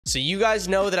So you guys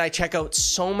know that I check out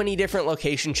so many different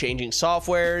location changing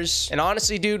softwares. And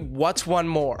honestly, dude, what's one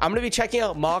more? I'm gonna be checking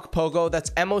out Mocpogo. That's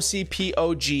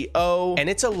Mocpogo. And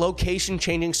it's a location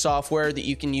changing software that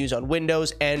you can use on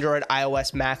Windows, Android,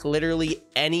 iOS, Mac, literally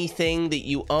anything that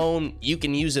you own, you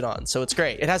can use it on. So it's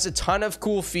great. It has a ton of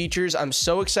cool features. I'm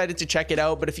so excited to check it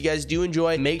out. But if you guys do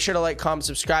enjoy, make sure to like, comment,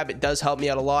 subscribe. It does help me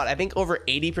out a lot. I think over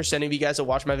 80% of you guys that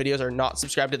watch my videos are not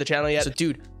subscribed to the channel yet. So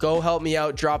dude, go help me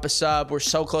out, drop a sub. We're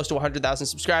so close to 100,000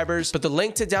 subscribers. But the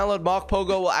link to download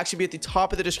Mocpogo will actually be at the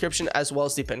top of the description as well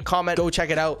as the pinned comment. Go check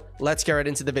it out. Let's get right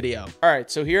into the video. All right,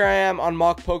 so here I am on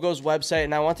Mocpogo's website,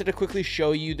 and I wanted to quickly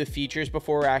show you the features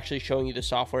before we're actually showing you the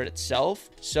software itself.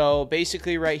 So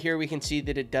basically right here, we can see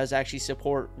that it does actually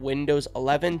support Windows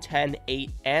 11, 10,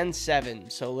 8, and 7.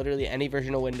 So literally any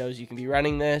version of Windows, you can be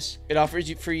running this. It offers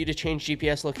you for you to change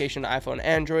GPS location on iPhone,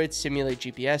 Android, simulate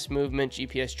GPS movement,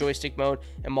 GPS joystick mode,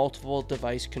 and multiple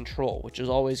device control, which is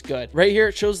always good. Right here,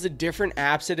 it shows the different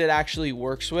apps that it actually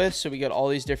works with. So we got all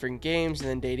these different games and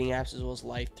then dating apps as well as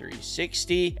Life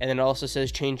 360. And then it also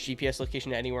says change GPS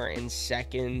location to anywhere in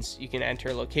seconds. You can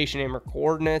enter location name or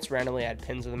coordinates, randomly add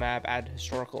pins of the map, add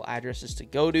historical addresses to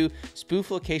go to,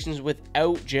 spoof locations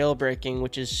without jailbreaking,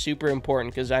 which is super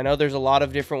important because I know there's a lot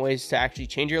of different ways to actually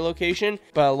change your location,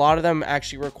 but a lot of them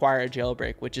actually require a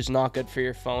jailbreak, which is not good for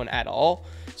your phone at all.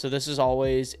 So this is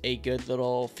always a good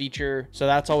little feature. So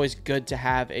that's always good to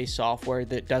have a software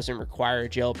that doesn't require a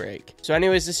jailbreak. So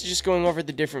anyways, this is just going over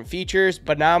the different features,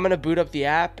 but now I'm going to boot up the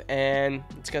app and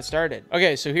let's get started.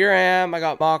 Okay, so here I am. I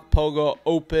got Mocpogo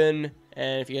open.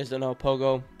 And if you guys don't know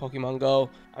Pogo, Pokemon Go,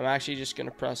 I'm actually just going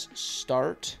to press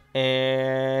start.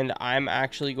 And I'm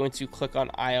actually going to click on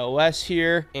iOS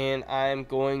here. And I'm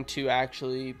going to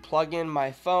actually plug in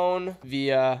my phone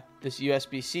via this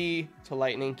USB-C to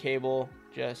Lightning cable,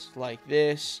 just like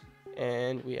this.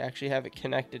 And we actually have it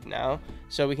connected now.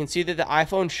 So we can see that the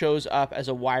iPhone shows up as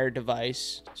a wired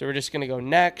device. So we're just going to go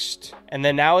next. And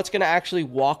then now it's going to actually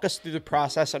walk us through the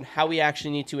process on how we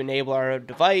actually need to enable our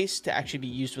device to actually be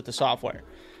used with the software.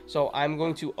 So I'm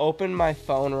going to open my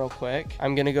phone real quick.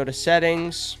 I'm going to go to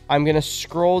settings. I'm going to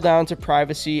scroll down to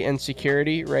privacy and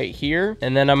security right here.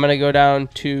 And then I'm going to go down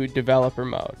to developer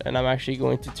mode. And I'm actually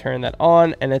going to turn that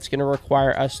on. And it's going to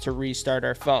require us to restart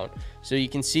our phone. So you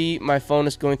can see my phone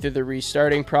is going through the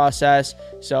restarting process.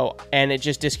 And it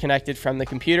just disconnected from the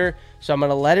computer. So I'm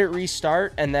going to let it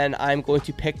restart, and then I'm going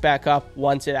to pick back up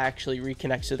once it actually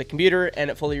reconnects to the computer and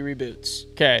it fully reboots.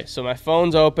 Okay, so my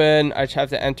phone's open. I just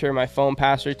have to enter my phone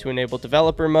password to enable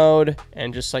developer mode,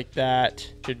 and just like that,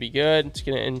 should be good. It's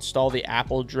going to install the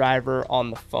Apple driver on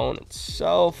the phone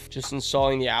itself. Just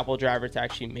installing the Apple driver to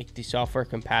actually make the software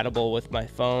compatible with my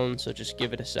phone. So just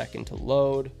give it a second to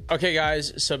load. Okay,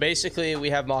 guys, so basically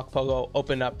we have Mocpogo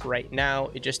open up right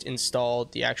now. It just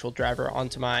installed the actual driver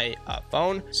onto my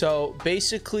phone. So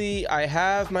basically I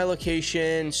have my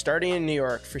location starting in New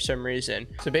York for some reason.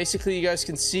 So basically you guys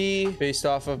can see based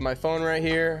off of my phone right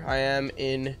here, I am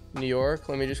in New York.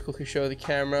 Let me just quickly show the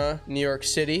camera. New York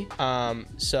City.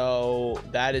 So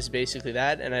that is basically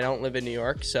that, and I don't live in New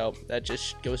York, so that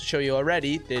just goes to show you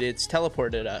already that it's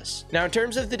teleported us. Now in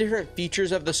terms of the different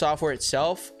features of the software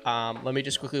itself, let me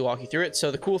just quickly walk you through it. So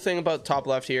the cool thing about the top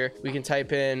left here, we can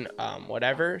type in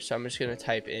whatever. So I'm just going to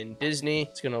type in Disney.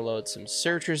 It's going to load some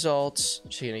search results.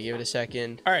 Just going to give it a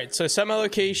second. All right, so set my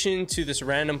location to this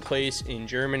random place in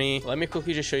Germany. Let me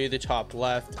quickly just show you the top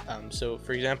left. So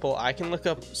for example, I can look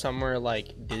up somewhere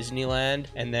like Disneyland,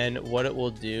 and then what it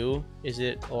will do is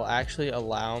it will actually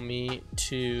allow me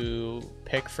to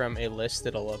pick from a list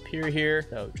that'll appear here.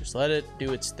 So just let it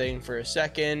do its thing for a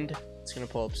second. It's going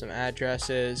to pull up some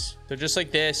addresses. So just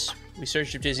like this, we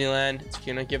searched up Disneyland. It's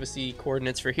going to give us the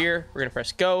coordinates for here. We're going to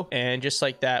press go. And just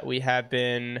like that, we have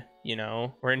been,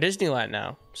 we're in Disneyland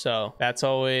now. So that's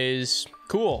always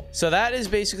cool. So that is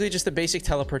basically just the basic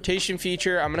teleportation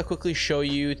feature. I'm going to quickly show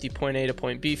you the point A to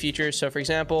point B feature. So for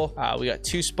example, we got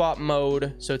two spot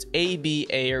mode. So it's A, B,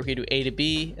 A, or we could do A to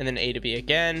B and then A to B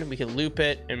again. We can loop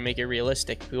it and make it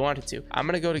realistic if we wanted to. I'm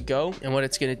going to go. And what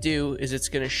it's going to do is it's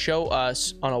going to show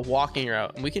us on a walking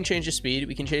route. And we can change the speed.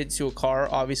 We can change it to a car.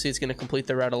 Obviously, it's going to complete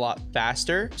the route a lot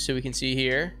faster. So we can see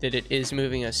here that it is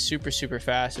moving us super, super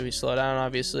fast. So we slow down,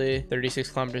 obviously, 36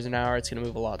 kilometers an hour. It's going to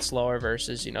move a lot slower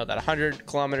versus, that 100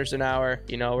 kilometers an hour.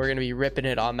 We're going to be ripping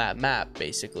it on that map,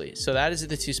 basically. So that is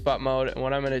the two spot mode. And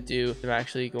what I'm going to do, I'm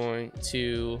actually going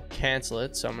to cancel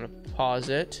it. So I'm going to pause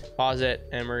it,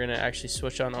 and we're gonna actually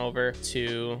switch on over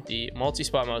to the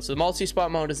multi-spot mode. So the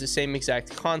multi-spot mode is the same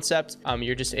exact concept.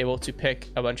 You're just able to pick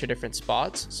a bunch of different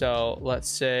spots. So let's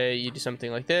say you do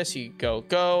something like this, you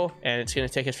go, and it's gonna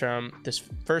take us from this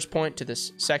first point to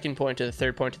this second point to the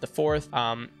third point to the fourth.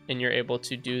 And you're able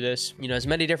to do this, you know, as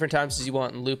many different times as you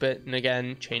want and loop it, and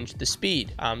again, change the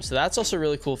speed. So that's also a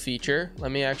really cool feature.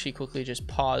 Let me actually quickly just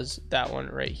pause that one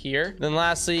right here. Then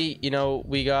lastly, you know,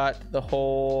 we got the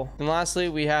whole, and lastly,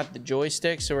 we have the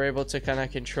joystick. So we're able to kind of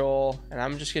control, and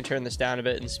I'm just gonna turn this down a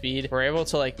bit in speed. We're able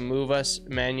to like move us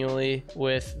manually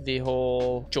with the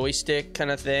whole joystick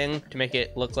kind of thing to make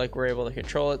it look like we're able to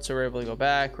control it. So we're able to go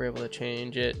back, we're able to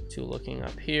change it to looking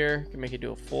up here. We can make it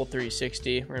do a full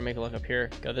 360. We're gonna make it look up here,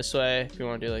 go this way. If you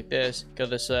want to do like this, go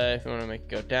this way. If you want to make it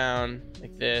go down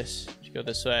like this, go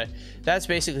this way. That's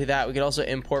basically that. We could also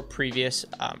import previous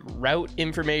route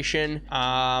information.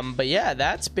 But yeah,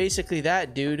 that's basically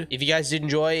that, dude. If you guys did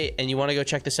enjoy and you want to go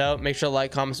check this out, make sure to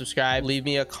like, comment, subscribe, leave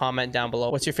me a comment down below.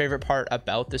 What's your favorite part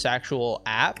about this actual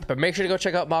app? But make sure to go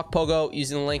check out Mocpogo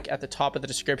using the link at the top of the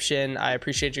description. I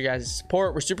appreciate you guys'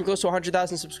 support. We're super close to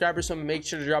 100,000 subscribers, so make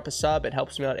sure to drop a sub. It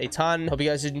helps me out a ton. Hope you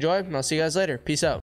guys did enjoy, and I'll see you guys later. Peace out.